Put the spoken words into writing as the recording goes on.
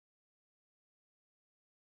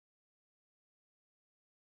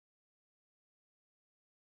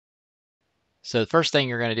So the first thing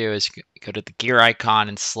you're going to do is go to the gear icon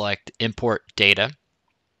and select Import Data.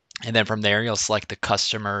 And then from there, you'll select the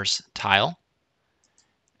Customers tile.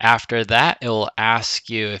 After that, it will ask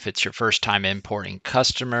you if it's your first time importing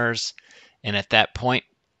customers. And at that point,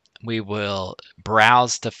 we will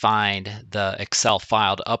browse to find the Excel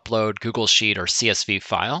file to upload, Google Sheet or CSV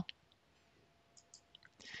file.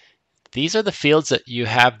 These are the fields that you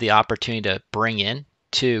have the opportunity to bring in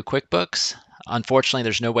to QuickBooks. Unfortunately,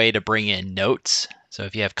 there's no way to bring in notes. So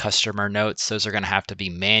if you have customer notes, those are going to have to be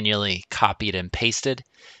manually copied and pasted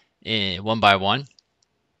one by one.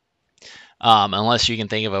 Unless you can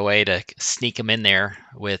think of a way to sneak them in there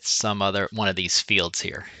with some other one of these fields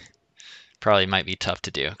here. Probably might be tough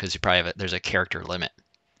to do because you probably have there's a character limit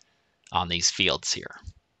on these fields here.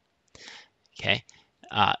 Okay.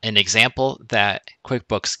 An example that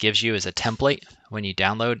QuickBooks gives you is a template. When you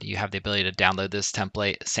download, you have the ability to download this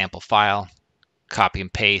template, sample file, copy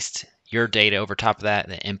and paste your data over top of that,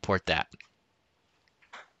 and then import that.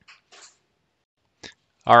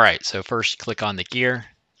 All right, so first click on the gear,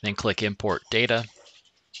 then click Import Data.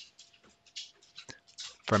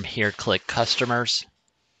 From here, click Customers,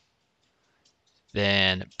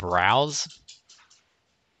 then Browse.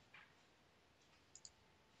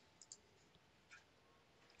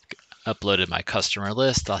 Uploaded my customer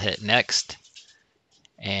list. I'll hit Next.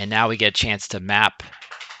 And now we get a chance to map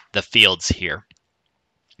the fields here.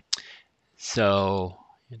 So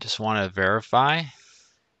you just want to verify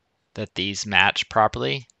that these match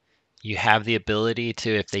properly. You have the ability to,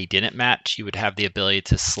 if they didn't match, you would have the ability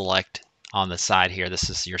to select on the side here. This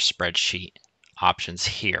is your spreadsheet options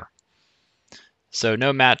here. So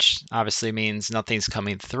no match obviously means nothing's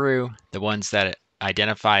coming through. The ones that it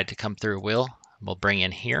identified to come through we'll bring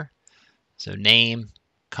in here. So name,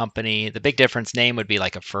 company. The big difference, name would be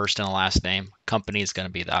like a first and a last name. Company is going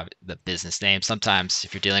to be the business name. Sometimes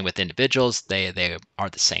if you're dealing with individuals, they are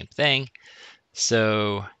the same thing.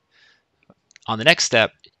 So on the next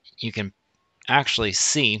step, you can actually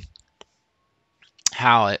see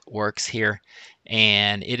how it works here.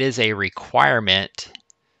 And it is a requirement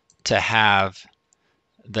to have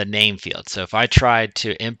the name field. So if I tried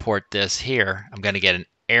to import this here, I'm going to get an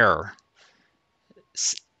error.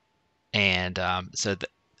 And so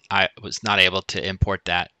I was not able to import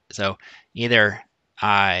that. So either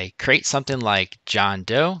I create something like John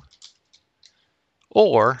Doe,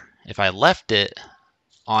 or if I left it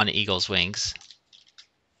on Eagle's Wings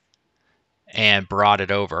and brought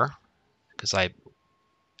it over, because I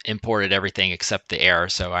imported everything except the error.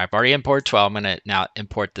 So I've already imported 12. I'm going to now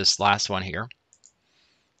import this last one here.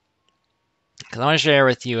 Because I want to share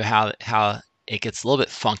with you how it gets a little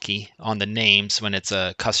bit funky on the names when it's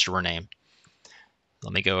a customer name.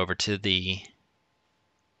 Let me go over to the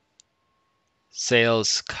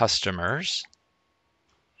sales customers.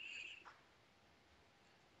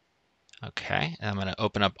 Okay, I'm going to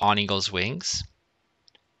open up On Eagle's Wings.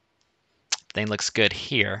 Thing looks good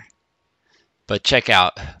here. But check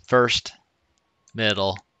out first,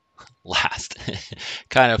 middle, last.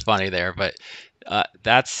 Kind of funny there, but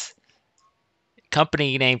that's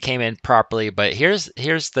company name came in properly, but here's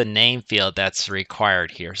the name field that's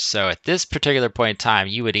required here. So at this particular point in time,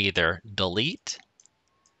 you would either delete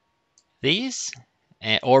these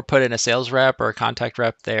or put in a sales rep or a contact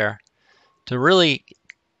rep there. To really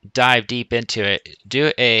dive deep into it,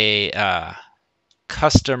 do a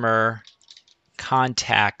customer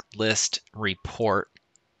contact list report,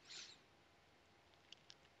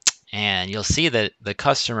 and you'll see that the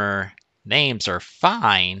customer names are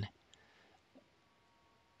fine.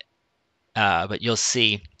 But you'll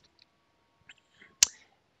see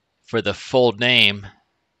for the full name,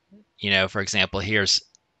 for example, here's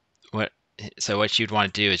what you'd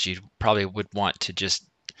want to do is you probably would want to just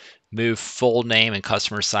move full name and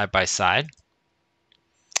customer side by side.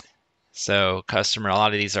 So customer, a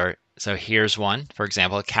lot of these are, so here's one, for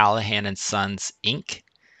example, Callahan and Sons, Inc.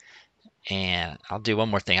 And I'll do one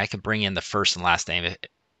more thing. I can bring in the first and last name.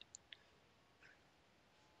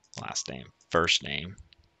 Last name, first name.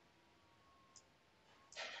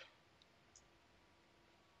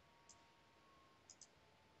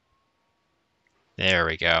 There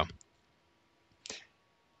we go.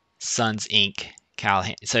 Sons Inc.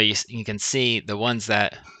 Callahan. So you can see the ones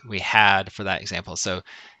that we had for that example. So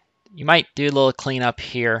you might do a little cleanup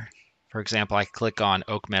here. For example, I click on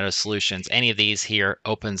Oak Meadow Solutions. Any of these here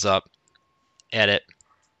opens up, edit,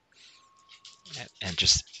 and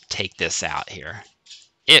just take this out here.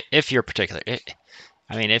 If you're particular,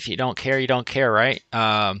 I mean, if you don't care, you don't care, right?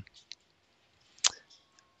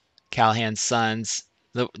 Callahan Sons.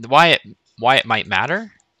 Why it might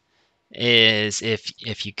matter is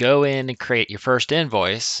if you go in and create your first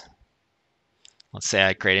invoice, Let's say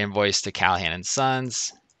I create an invoice to Callahan and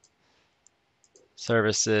Sons,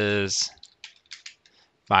 services,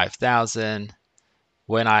 5,000.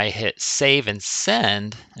 When I hit save and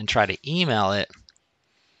send and try to email it,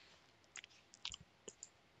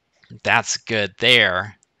 that's good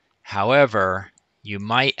there. However, you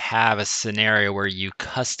might have a scenario where you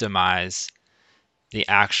customize the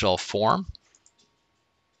actual form.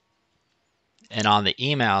 And on the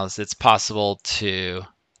emails, it's possible to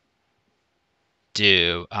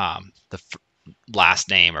do the last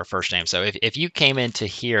name or first name. So if you came into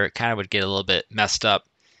here, it kind of would get a little bit messed up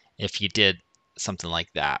if you did something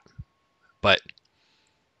like that. But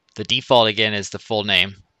the default, again, is the full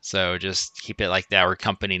name. So just keep it like that, or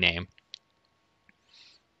company name.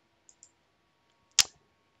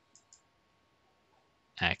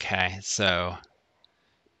 Okay, so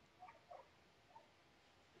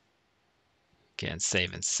again,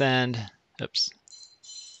 save and send. Oops.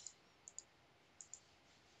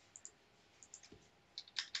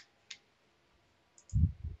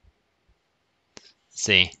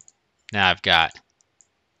 See, now I've got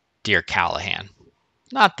Dear Callahan.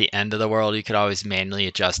 Not the end of the world. You could always manually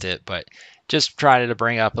adjust it, but just try to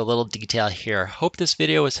bring up a little detail here. Hope this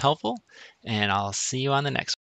video was helpful, and I'll see you on the next one.